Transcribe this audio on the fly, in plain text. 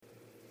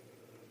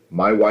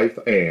My wife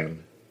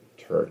Anne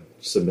turned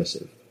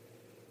submissive.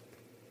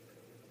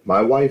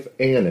 My wife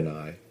Anne and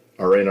I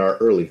are in our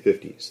early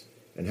 50s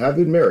and have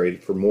been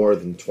married for more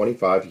than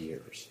 25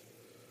 years.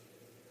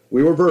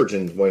 We were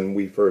virgins when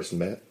we first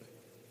met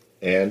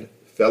and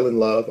fell in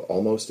love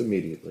almost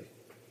immediately.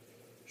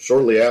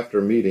 Shortly after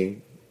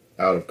meeting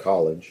out of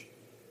college,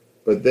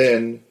 but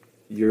then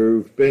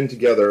you've been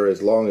together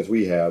as long as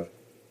we have,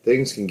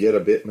 things can get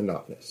a bit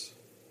monotonous,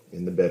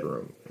 in the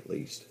bedroom at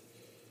least.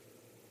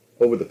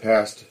 Over the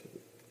past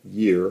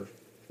year,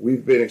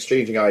 we've been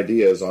exchanging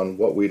ideas on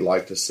what we'd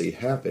like to see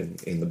happen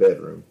in the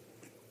bedroom.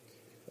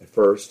 At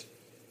first,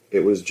 it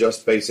was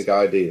just basic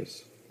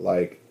ideas,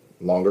 like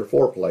longer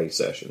foreplay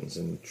sessions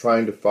and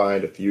trying to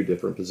find a few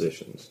different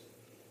positions.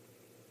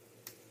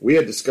 We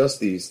had discussed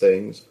these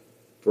things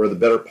for the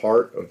better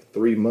part of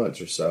 3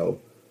 months or so,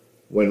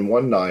 when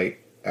one night,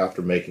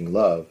 after making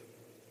love,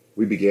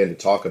 we began to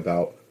talk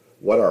about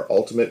what our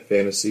ultimate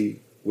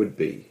fantasy would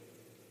be.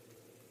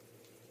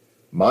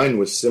 Mine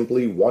was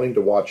simply wanting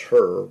to watch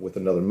her with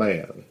another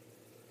man.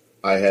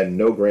 I had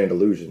no grand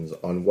illusions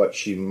on what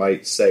she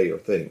might say or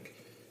think,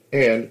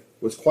 and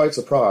was quite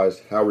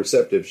surprised how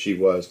receptive she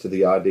was to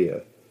the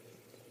idea.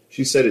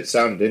 She said it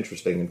sounded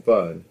interesting and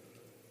fun,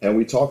 and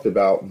we talked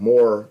about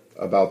more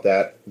about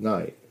that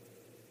night.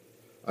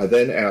 I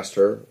then asked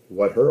her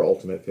what her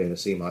ultimate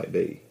fantasy might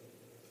be.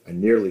 I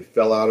nearly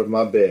fell out of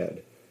my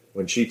bed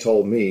when she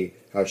told me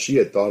how she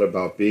had thought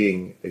about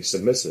being a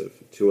submissive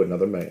to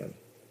another man.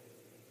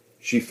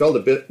 She felt a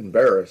bit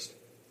embarrassed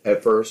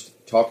at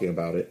first talking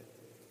about it,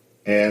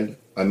 and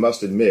I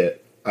must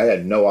admit I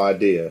had no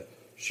idea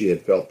she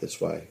had felt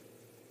this way.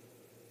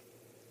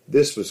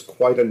 This was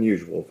quite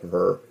unusual for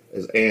her,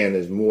 as Anne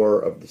is more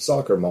of the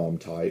soccer mom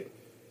type.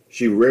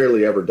 She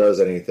rarely ever does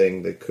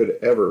anything that could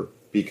ever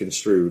be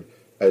construed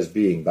as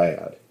being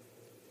bad.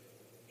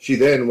 She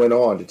then went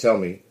on to tell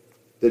me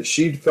that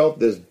she'd felt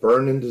this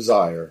burning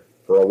desire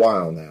for a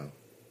while now.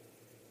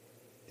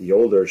 The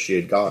older she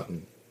had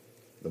gotten,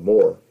 the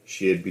more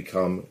she had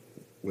become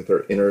with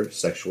her inner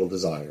sexual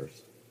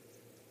desires.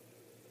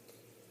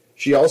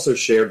 She also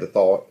shared the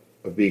thought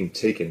of being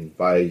taken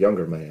by a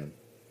younger man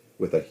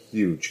with a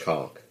huge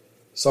cock,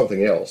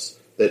 something else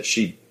that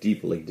she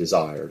deeply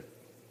desired.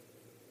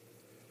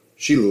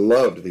 She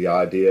loved the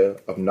idea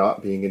of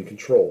not being in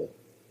control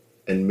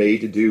and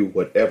made to do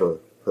whatever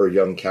her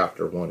young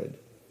captor wanted.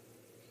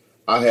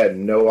 I had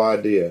no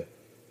idea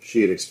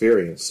she had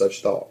experienced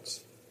such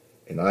thoughts,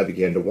 and I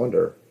began to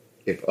wonder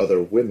if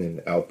other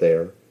women out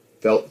there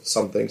felt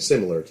something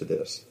similar to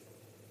this.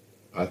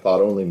 I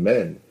thought only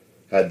men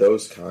had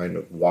those kind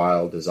of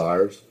wild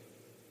desires,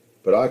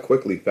 but I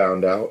quickly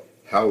found out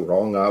how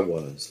wrong I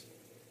was.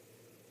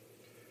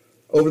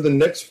 Over the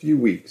next few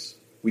weeks,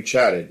 we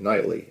chatted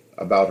nightly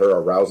about her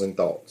arousing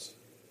thoughts.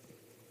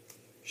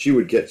 She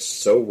would get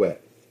so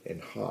wet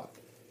and hot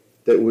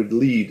that it would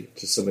lead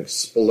to some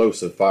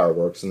explosive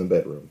fireworks in the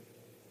bedroom.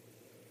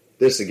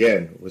 This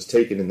again was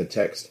taken in the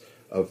text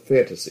of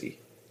fantasy,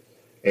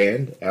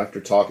 and after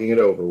talking it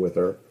over with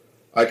her,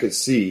 I could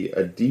see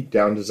a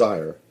deep-down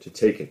desire to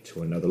take it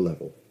to another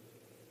level.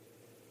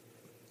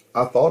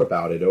 I thought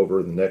about it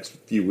over the next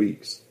few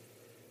weeks,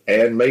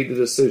 and made a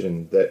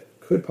decision that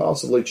could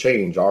possibly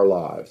change our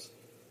lives.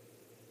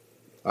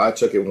 I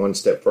took it one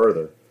step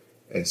further,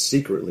 and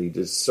secretly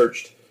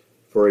searched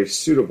for a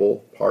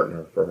suitable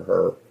partner for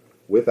her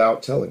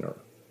without telling her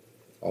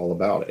all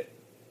about it.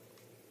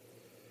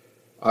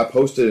 I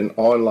posted an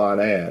online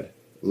ad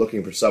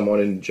looking for someone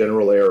in the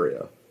general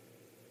area.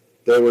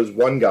 There was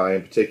one guy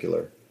in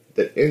particular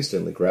that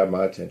instantly grabbed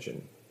my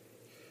attention.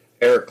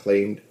 Eric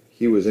claimed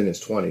he was in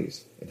his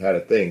 20s and had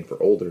a thing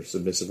for older,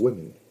 submissive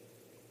women.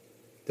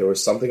 There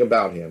was something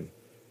about him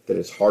that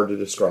is hard to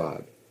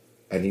describe,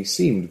 and he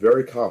seemed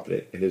very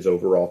confident in his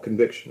overall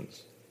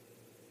convictions.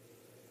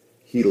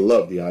 He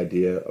loved the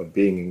idea of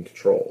being in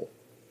control,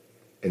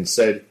 and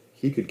said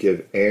he could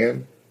give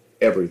Anne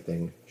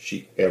everything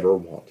she ever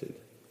wanted.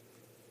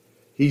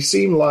 He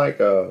seemed like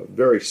a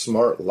very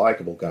smart,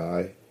 likable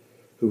guy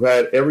who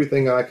had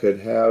everything I could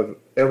have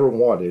ever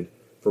wanted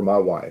for my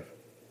wife.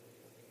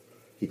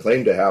 He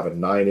claimed to have a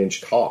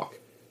 9-inch cock,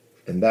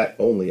 and that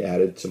only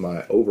added to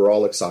my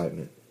overall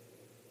excitement.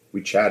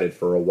 We chatted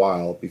for a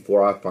while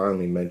before I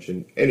finally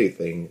mentioned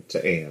anything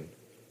to Anne.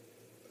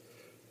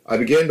 I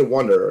began to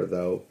wonder,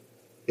 though,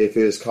 if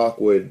his cock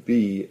would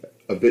be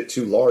a bit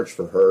too large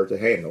for her to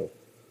handle.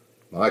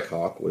 My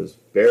cock was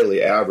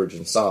barely average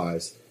in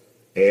size,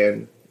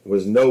 and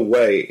was no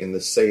way in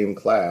the same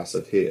class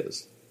of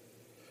his.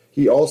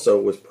 He also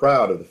was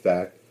proud of the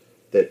fact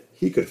that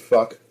he could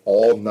fuck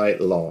all night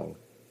long,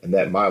 and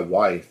that my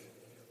wife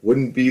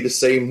wouldn't be the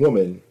same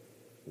woman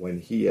when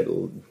he had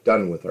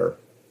done with her.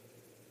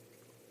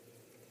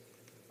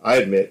 I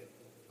admit,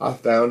 I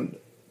found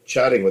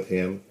chatting with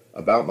him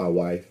about my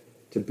wife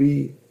to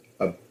be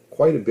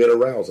quite a bit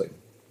arousing.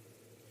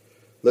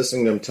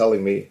 Listening to him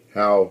telling me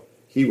how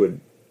he would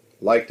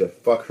like to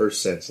fuck her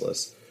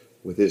senseless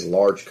with his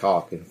large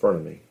cock in front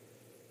of me.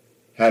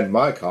 Had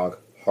my cock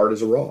hard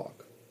as a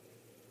rock.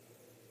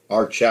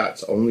 Our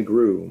chats only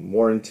grew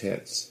more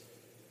intense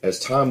as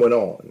time went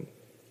on,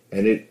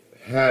 and it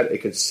had a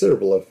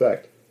considerable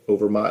effect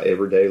over my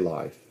everyday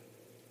life.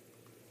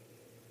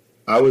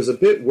 I was a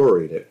bit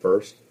worried at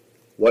first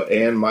what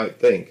Anne might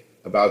think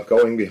about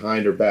going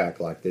behind her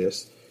back like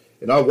this,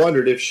 and I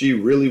wondered if she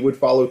really would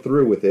follow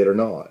through with it or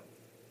not.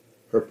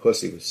 Her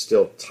pussy was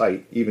still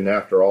tight even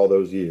after all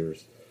those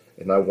years,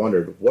 and I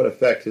wondered what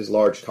effect his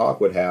large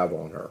cock would have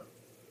on her.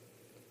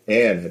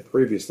 Anne had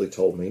previously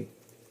told me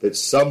that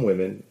some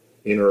women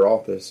in her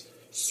office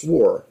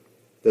swore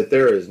that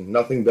there is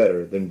nothing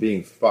better than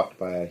being fucked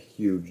by a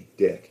huge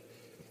dick,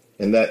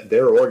 and that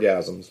their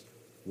orgasms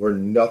were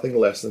nothing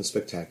less than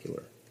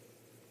spectacular.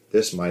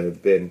 This might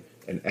have been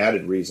an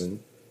added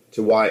reason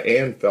to why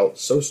Anne felt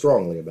so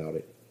strongly about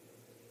it.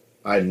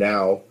 I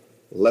now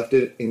left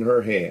it in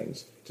her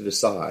hands to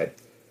decide,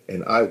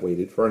 and I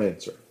waited for an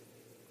answer.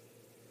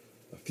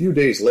 A few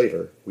days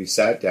later, we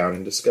sat down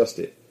and discussed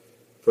it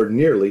for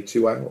nearly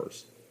 2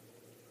 hours.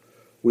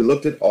 We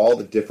looked at all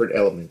the different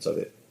elements of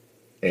it,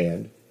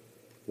 and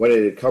when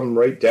it had come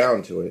right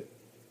down to it,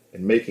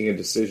 and making a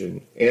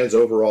decision, Anne's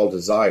overall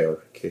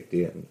desire kicked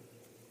in.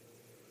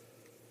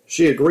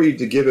 She agreed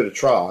to give it a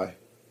try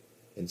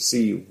and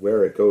see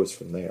where it goes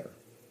from there.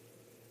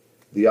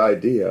 The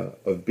idea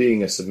of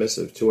being a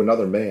submissive to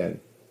another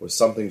man was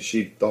something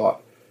she'd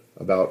thought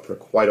about for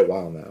quite a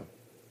while now.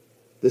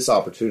 This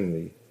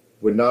opportunity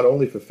would not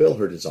only fulfill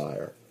her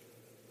desire,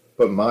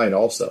 but mine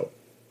also,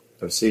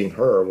 of seeing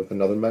her with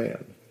another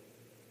man.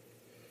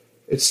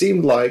 It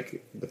seemed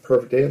like the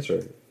perfect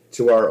answer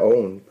to our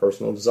own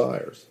personal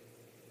desires,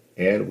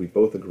 and we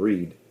both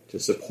agreed to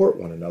support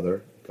one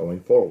another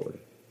going forward.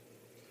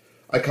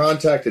 I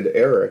contacted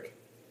Eric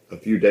a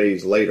few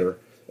days later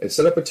and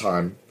set up a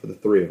time for the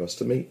three of us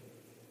to meet.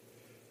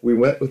 We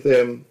went with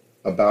him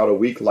about a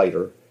week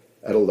later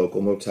at a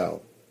local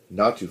motel,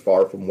 not too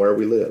far from where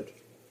we lived.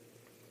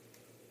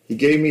 He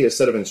gave me a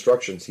set of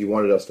instructions he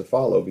wanted us to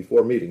follow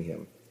before meeting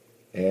him,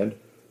 and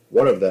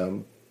one of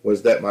them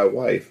was that my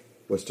wife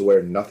was to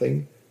wear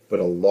nothing but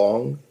a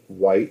long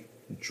white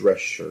dress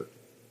shirt.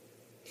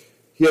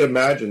 He had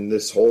imagined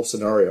this whole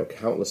scenario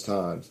countless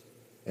times,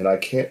 and I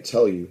can't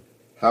tell you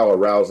how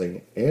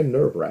arousing and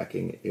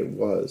nerve-wracking it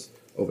was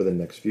over the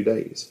next few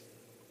days.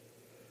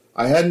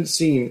 I hadn't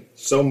seen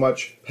so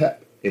much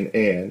pep in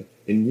Anne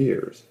in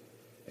years,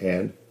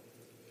 and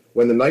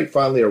when the night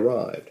finally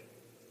arrived,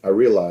 I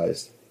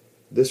realized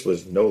this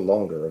was no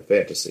longer a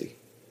fantasy.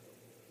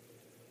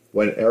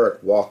 When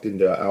Eric walked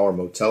into our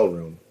motel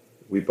room,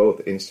 we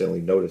both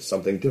instantly noticed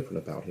something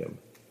different about him.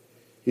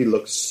 He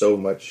looked so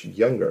much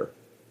younger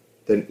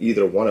than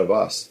either one of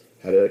us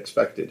had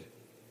expected.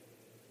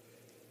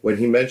 When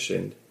he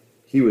mentioned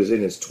he was in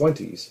his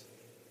 20s,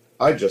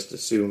 I just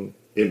assumed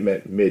it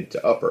meant mid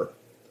to upper.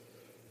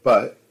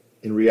 But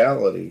in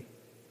reality,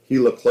 he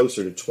looked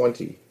closer to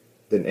 20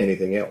 than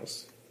anything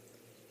else.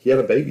 He had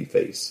a baby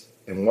face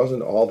and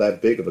wasn't all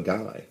that big of a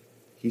guy.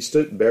 He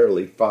stood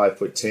barely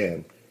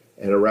 5'10"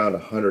 and around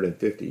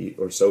 150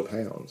 or so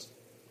pounds.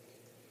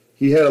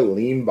 He had a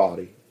lean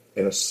body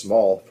and a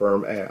small,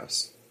 firm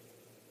ass.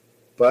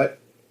 But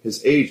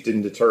his age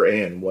didn't deter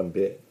Anne one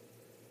bit.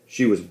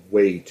 She was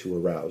way too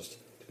aroused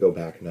to go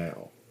back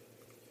now.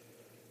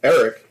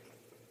 Eric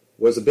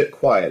was a bit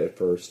quiet at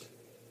first,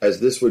 as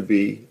this would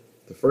be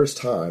the first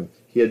time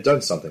he had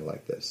done something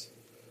like this.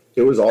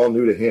 It was all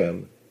new to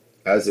him,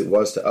 as it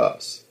was to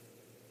us.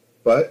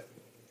 But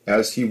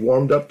as he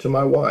warmed up to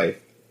my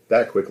wife,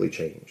 that quickly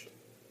changed.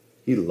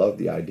 He loved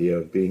the idea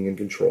of being in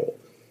control,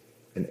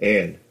 and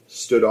Anne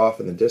stood off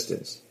in the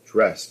distance,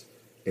 dressed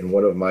in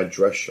one of my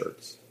dress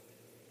shirts.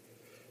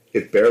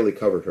 It barely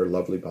covered her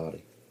lovely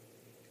body,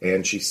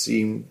 and she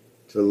seemed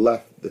to have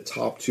left the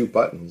top 2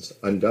 buttons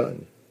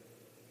undone.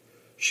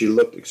 She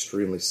looked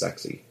extremely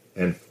sexy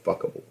and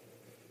fuckable,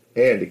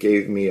 and it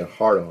gave me a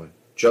hard-on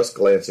just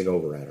glancing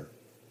over at her.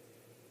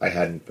 I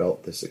hadn't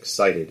felt this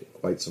excited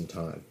in quite some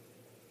time,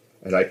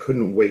 and I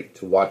couldn't wait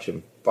to watch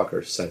him fuck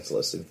her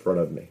senseless in front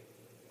of me.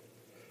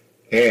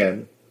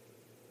 Anne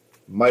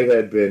might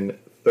have been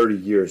 30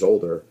 years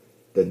older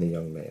than the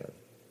young man,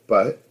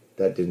 but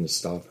that didn't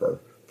stop her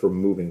from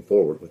moving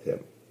forward with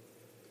him.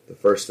 The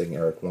first thing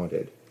Eric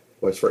wanted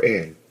was for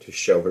Anne to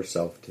show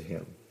herself to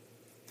him.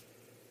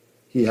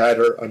 He had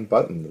her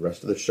unbutton the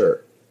rest of the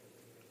shirt,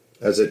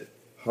 as it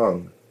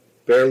hung,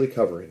 barely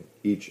covering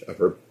each of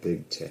her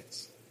big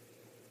tits.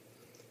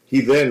 He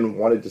then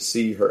wanted to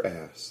see her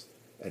ass,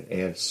 and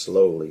Anne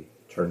slowly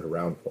turned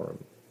around for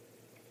him.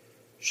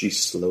 She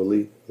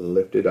slowly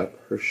lifted up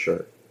her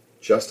shirt,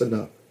 just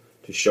enough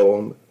to show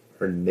him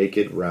her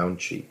naked round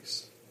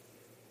cheeks.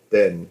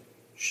 Then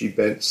she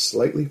bent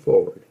slightly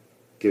forward,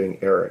 giving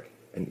Eric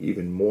an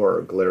even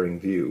more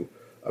glaring view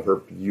of her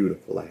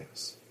beautiful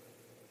ass,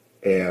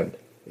 and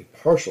a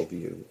partial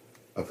view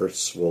of her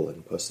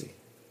swollen pussy.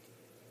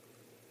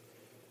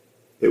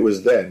 It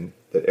was then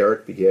that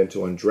Eric began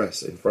to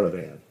undress in front of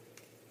Anne.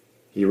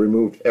 He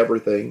removed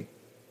everything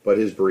but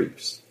his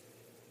briefs,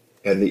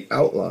 and the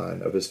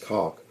outline of his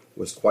cock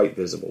was quite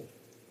visible.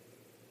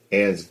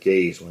 Anne's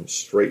gaze went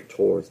straight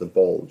towards the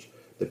bulge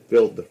that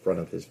filled the front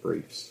of his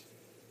briefs.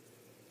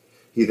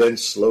 He then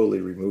slowly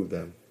removed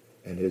them,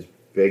 and his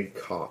big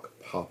cock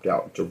popped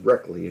out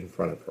directly in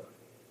front of her.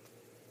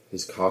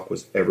 His cock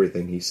was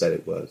everything he said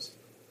it was.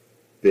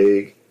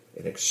 Big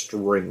and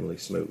extremely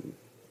smooth.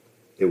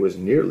 It was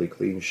nearly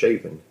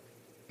clean-shaven,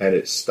 and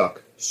it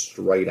stuck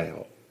straight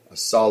out, a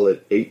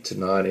solid 8 to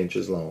 9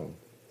 inches long.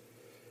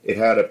 It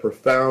had a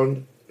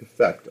profound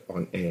effect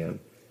on Anne,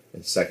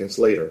 and seconds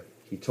later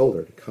he told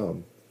her to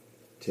come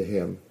to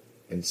him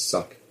and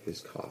suck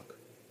his cock.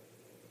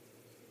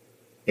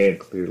 Anne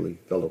clearly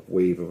felt a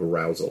wave of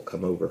arousal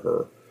come over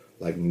her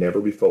like never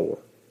before,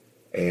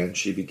 and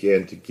she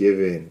began to give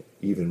in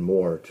even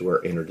more to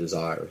her inner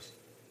desires.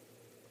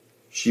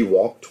 She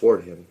walked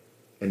toward him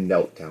and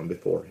knelt down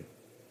before him.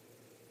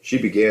 She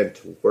began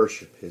to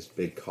worship his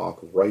big cock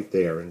right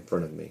there in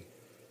front of me,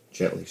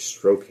 gently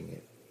stroking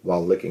it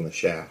while licking the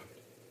shaft.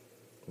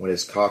 When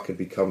his cock had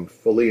become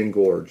fully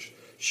engorged,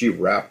 she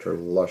wrapped her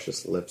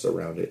luscious lips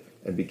around it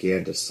and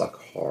began to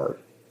suck hard.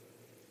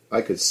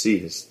 I could see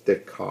his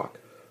thick cock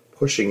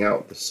pushing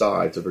out the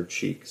sides of her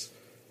cheeks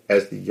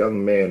as the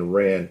young man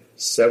ran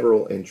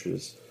several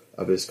inches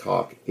of his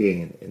cock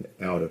in and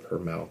out of her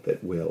mouth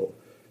at will.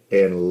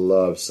 Anne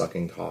loved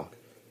sucking cock,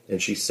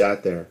 and she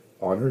sat there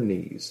on her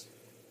knees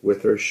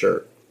with her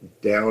shirt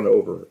down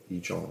over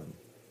each arm.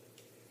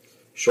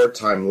 Short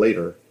time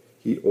later,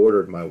 he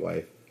ordered my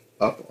wife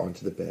up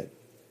onto the bed.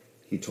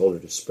 He told her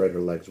to spread her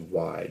legs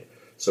wide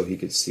so he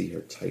could see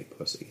her tight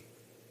pussy.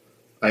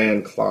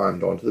 Anne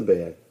climbed onto the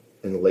bed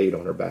and laid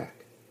on her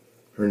back.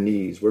 Her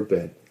knees were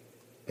bent,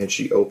 and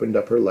she opened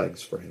up her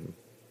legs for him.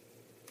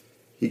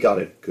 He got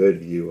a good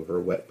view of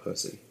her wet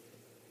pussy,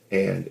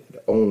 and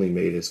it only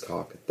made his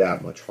cock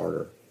that much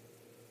harder.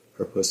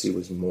 Her pussy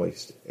was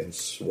moist and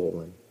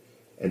swollen,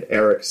 and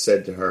Eric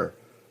said to her,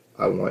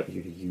 "I want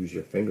you to use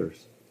your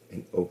fingers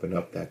and open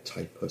up that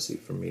tight pussy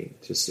for me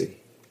to see."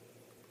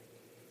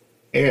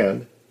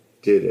 Anne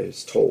did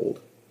as told.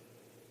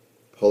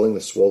 Pulling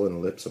the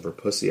swollen lips of her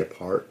pussy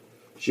apart,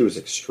 she was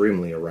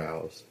extremely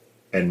aroused,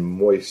 and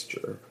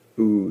moisture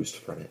oozed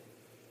from it.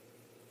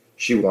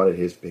 She wanted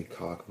his big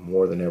cock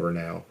more than ever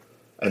now,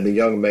 and the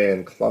young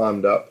man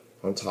climbed up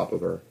on top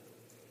of her.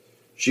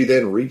 She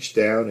then reached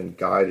down and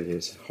guided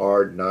his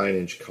hard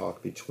 9-inch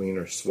cock between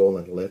her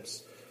swollen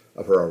lips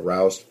of her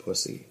aroused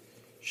pussy.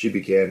 She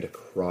began to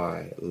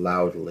cry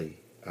loudly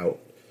out,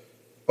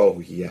 "Oh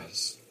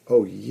yes,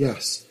 oh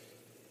yes,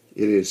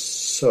 it is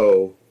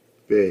so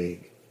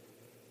big."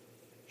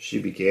 She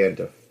began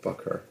to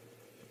fuck her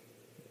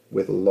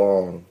with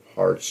long,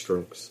 hard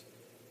strokes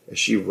as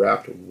she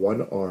wrapped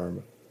one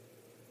arm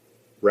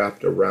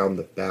wrapped around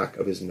the back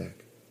of his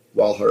neck,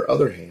 while her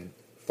other hand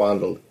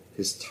fondled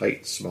his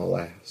tight, small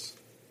ass.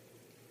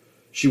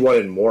 She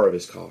wanted more of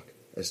his cock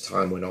as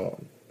time went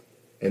on,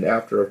 and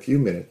after a few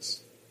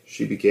minutes,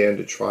 she began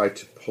to try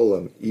to pull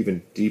him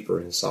even deeper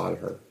inside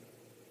her.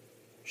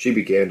 She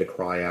began to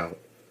cry out,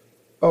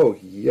 "Oh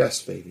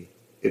yes, baby,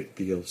 it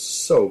feels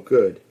so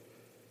good.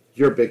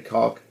 Your big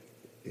cock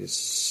is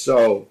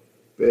so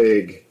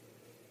big."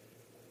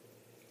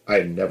 I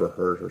had never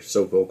heard her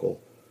so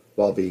vocal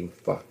while being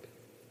fucked,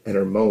 and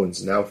her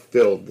moans now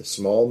filled the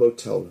small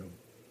motel room.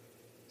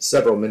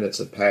 Several minutes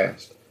had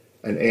passed,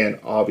 and Anne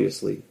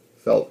obviously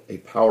felt a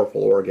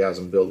powerful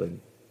orgasm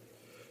building.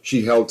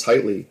 She held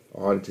tightly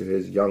onto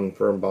his young,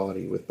 firm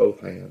body with both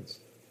hands,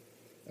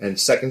 and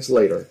seconds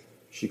later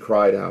she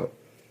cried out,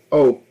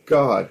 "Oh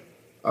God,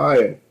 I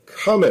am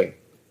coming!"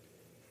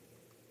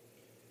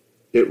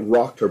 It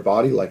rocked her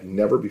body like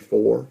never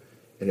before,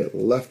 and it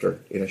left her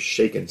in a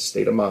shaken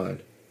state of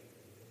mind.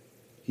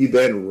 He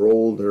then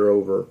rolled her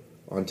over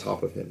on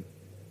top of him,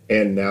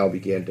 and now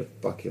began to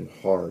fuck him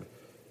hard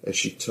as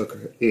she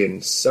took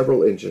in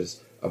several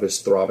inches of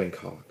his throbbing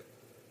cock.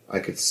 I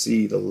could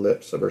see the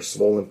lips of her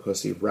swollen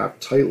pussy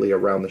wrapped tightly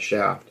around the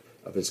shaft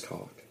of his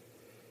cock,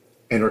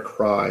 and her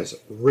cries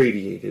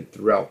radiated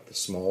throughout the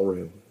small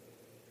room.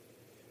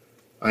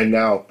 I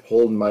now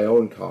pulled my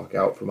own cock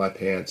out from my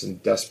pants in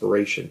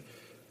desperation.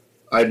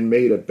 I'd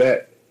made a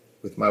bet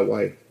with my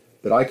wife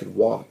that I could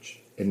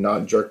watch and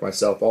not jerk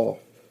myself off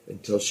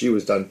until she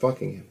was done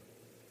fucking him.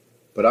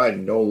 But I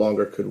no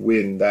longer could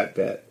win that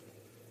bet.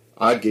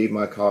 I gave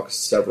my cock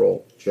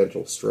several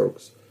gentle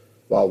strokes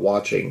while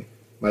watching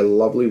my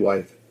lovely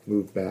wife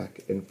move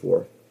back and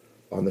forth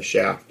on the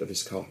shaft of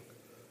his cock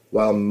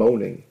while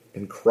moaning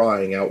and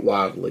crying out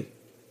loudly.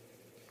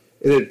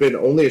 It had been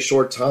only a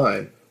short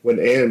time when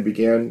Anne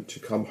began to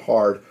come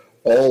hard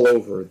all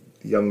over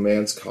the young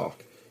man's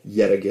cock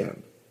yet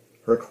again.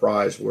 Her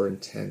cries were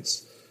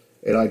intense,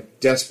 and I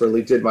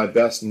desperately did my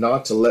best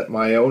not to let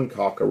my own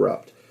cock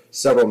erupt.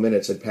 Several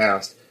minutes had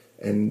passed,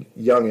 and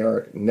young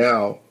Eric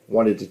now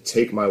wanted to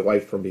take my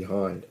wife from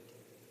behind.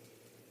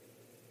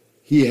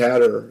 He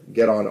had her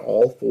get on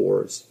all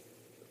fours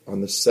on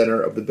the center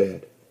of the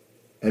bed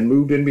and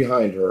moved in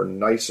behind her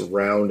nice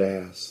round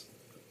ass.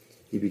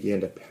 He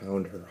began to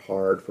pound her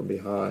hard from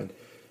behind,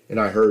 and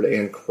I heard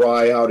Anne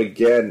cry out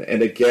again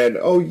and again,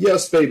 "Oh,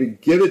 yes, baby,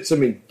 give it to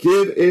me,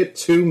 give it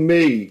to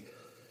me."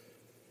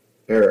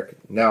 Eric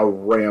now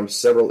rammed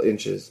several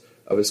inches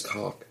of his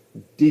cock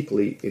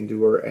deeply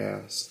into her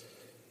ass.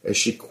 As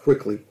she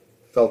quickly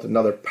felt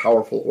another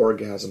powerful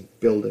orgasm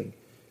building,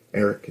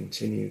 Eric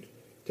continued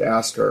to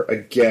ask her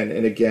again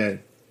and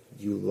again,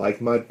 "You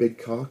like my big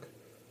cock?"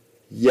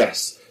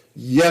 "Yes,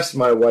 yes,"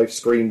 my wife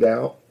screamed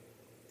out.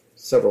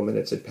 Several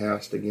minutes had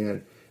passed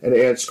again, and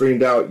Anne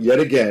screamed out yet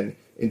again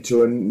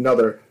into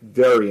another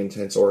very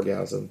intense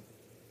orgasm.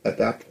 At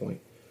that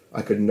point,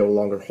 I could no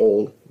longer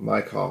hold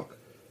my cock.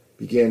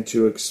 Began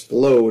to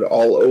explode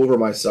all over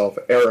myself.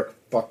 Eric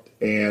fucked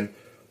Anne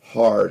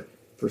hard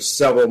for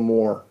several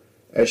more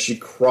as she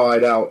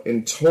cried out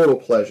in total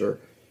pleasure,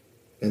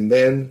 and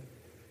then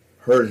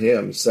heard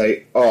him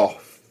say, "Oh,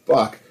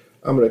 fuck,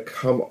 I'm going to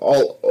come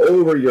all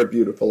over your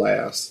beautiful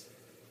ass."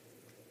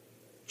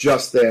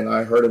 Just then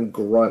I heard him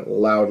grunt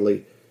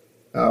loudly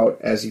out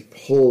as he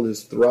pulled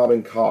his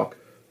throbbing cock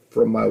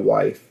from my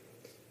wife.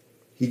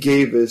 He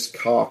gave his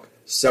cock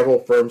several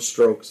firm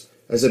strokes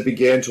as it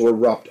began to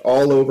erupt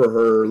all over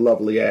her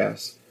lovely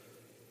ass.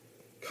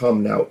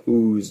 Cum now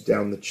oozed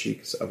down the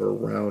cheeks of her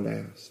round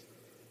ass,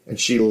 and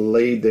she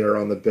laid there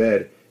on the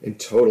bed in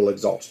total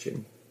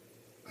exhaustion.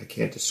 I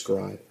can't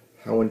describe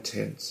how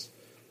intense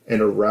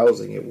and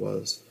arousing it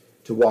was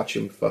to watch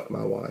him fuck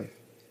my wife.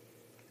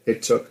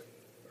 It took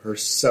her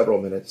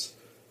several minutes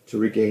to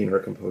regain her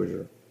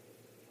composure.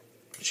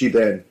 She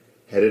then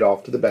headed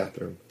off to the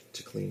bathroom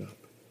to clean up.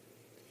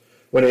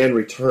 When Anne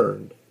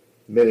returned,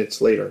 minutes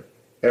later,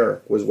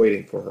 Eric was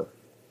waiting for her.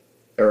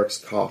 Eric's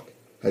cock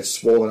had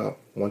swollen up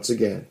once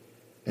again,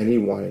 and he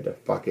wanted to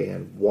fuck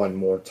Anne one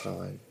more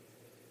time.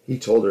 He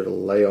told her to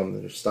lay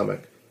on her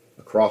stomach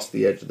across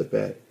the edge of the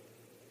bed,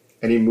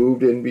 and he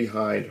moved in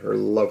behind her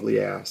lovely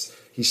ass.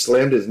 He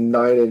slammed his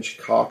 9-inch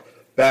cock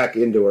back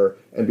into her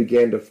and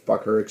began to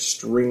fuck her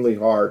extremely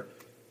hard.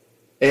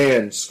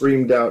 Anne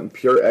screamed out in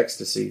pure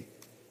ecstasy,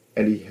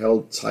 and he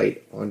held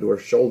tight onto her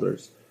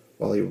shoulders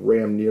while he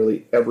rammed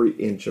nearly every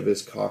inch of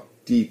his cock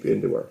deep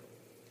into her.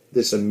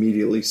 This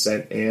immediately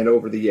sent Anne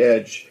over the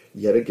edge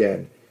yet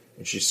again,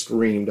 and she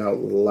screamed out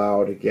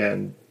loud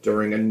again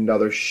during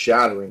another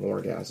shattering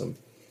orgasm.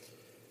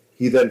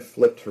 He then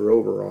flipped her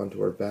over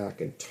onto her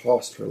back and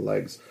tossed her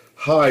legs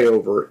high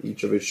over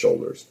each of his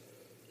shoulders.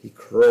 He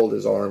curled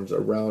his arms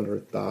around her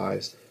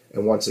thighs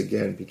and once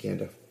again began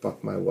to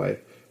fuck my wife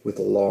with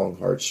long,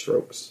 hard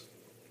strokes.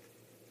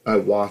 I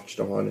watched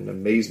on in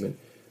amazement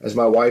as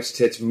my wife's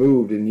tits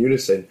moved in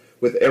unison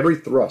with every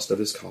thrust of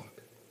his cock.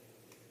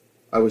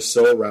 I was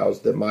so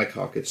aroused that my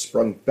cock had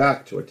sprung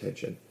back to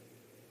attention.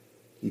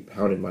 He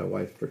pounded my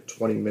wife for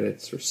 20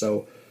 minutes or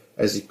so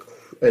as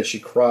she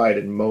cried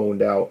and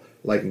moaned out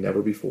like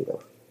never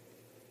before.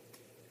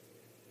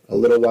 A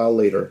little while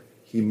later,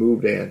 he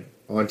moved Anne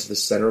onto the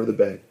center of the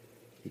bed.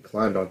 He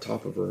climbed on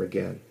top of her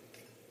again,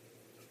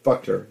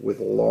 fucked her with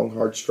long,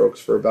 hard strokes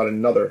for about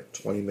another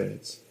 20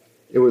 minutes.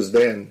 It was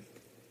then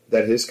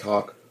that his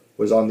cock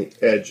was on the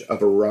edge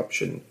of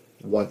eruption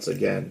once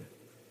again.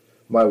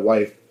 My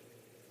wife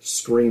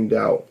screamed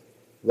out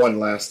one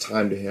last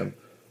time to him,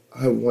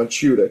 "I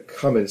want you to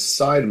come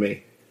inside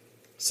me."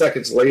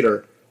 Seconds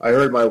later, I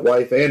heard my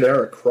wife and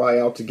Eric cry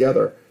out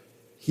together.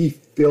 He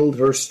filled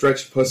her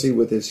stretched pussy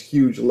with his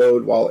huge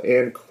load while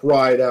Anne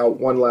cried out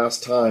one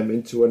last time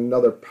into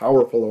another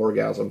powerful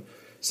orgasm.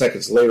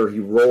 Seconds later, he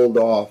rolled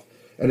off,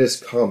 and his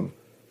cum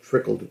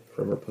trickled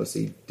from her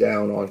pussy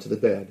down onto the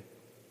bed.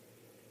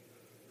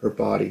 Her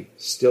body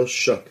still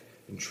shook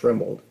and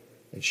trembled,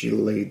 and she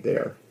laid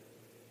there,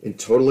 in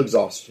total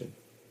exhaustion,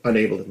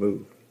 unable to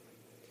move.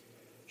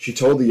 She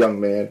told the young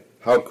man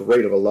how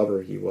great of a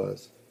lover he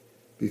was,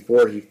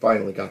 before he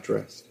finally got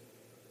dressed.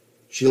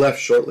 She left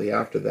shortly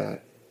after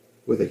that,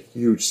 with a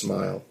huge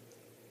smile.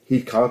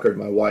 He'd conquered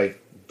my wife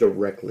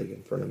directly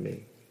in front of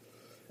me.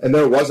 And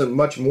there wasn't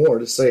much more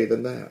to say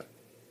than that.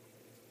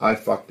 I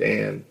fucked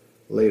Anne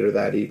later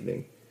that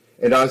evening,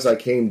 and as I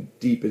came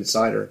deep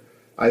inside her,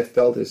 I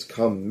felt his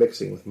cum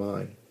mixing with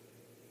mine.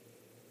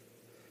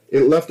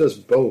 It left us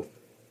both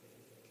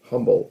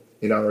humble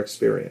in our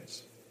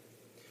experience.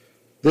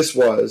 This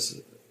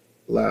was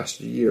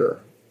last year,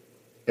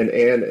 and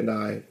Anne and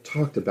I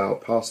talked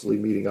about possibly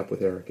meeting up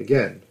with Eric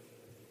again.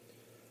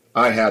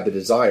 I had the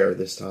desire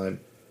this time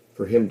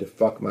for him to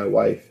fuck my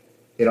wife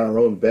in our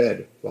own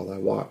bed while I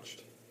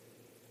watched.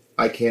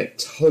 I can't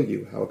tell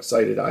you how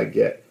excited I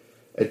get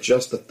at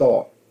just the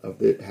thought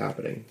of it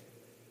happening.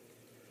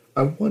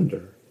 I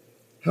wonder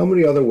how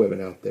many other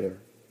women out there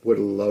would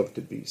love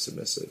to be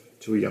submissive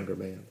to a younger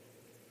man,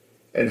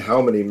 and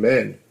how many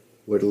men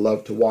would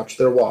love to watch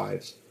their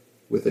wives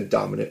with a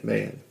dominant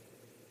man.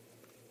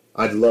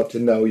 I'd love to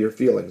know your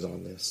feelings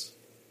on this.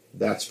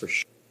 That's for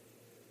sure.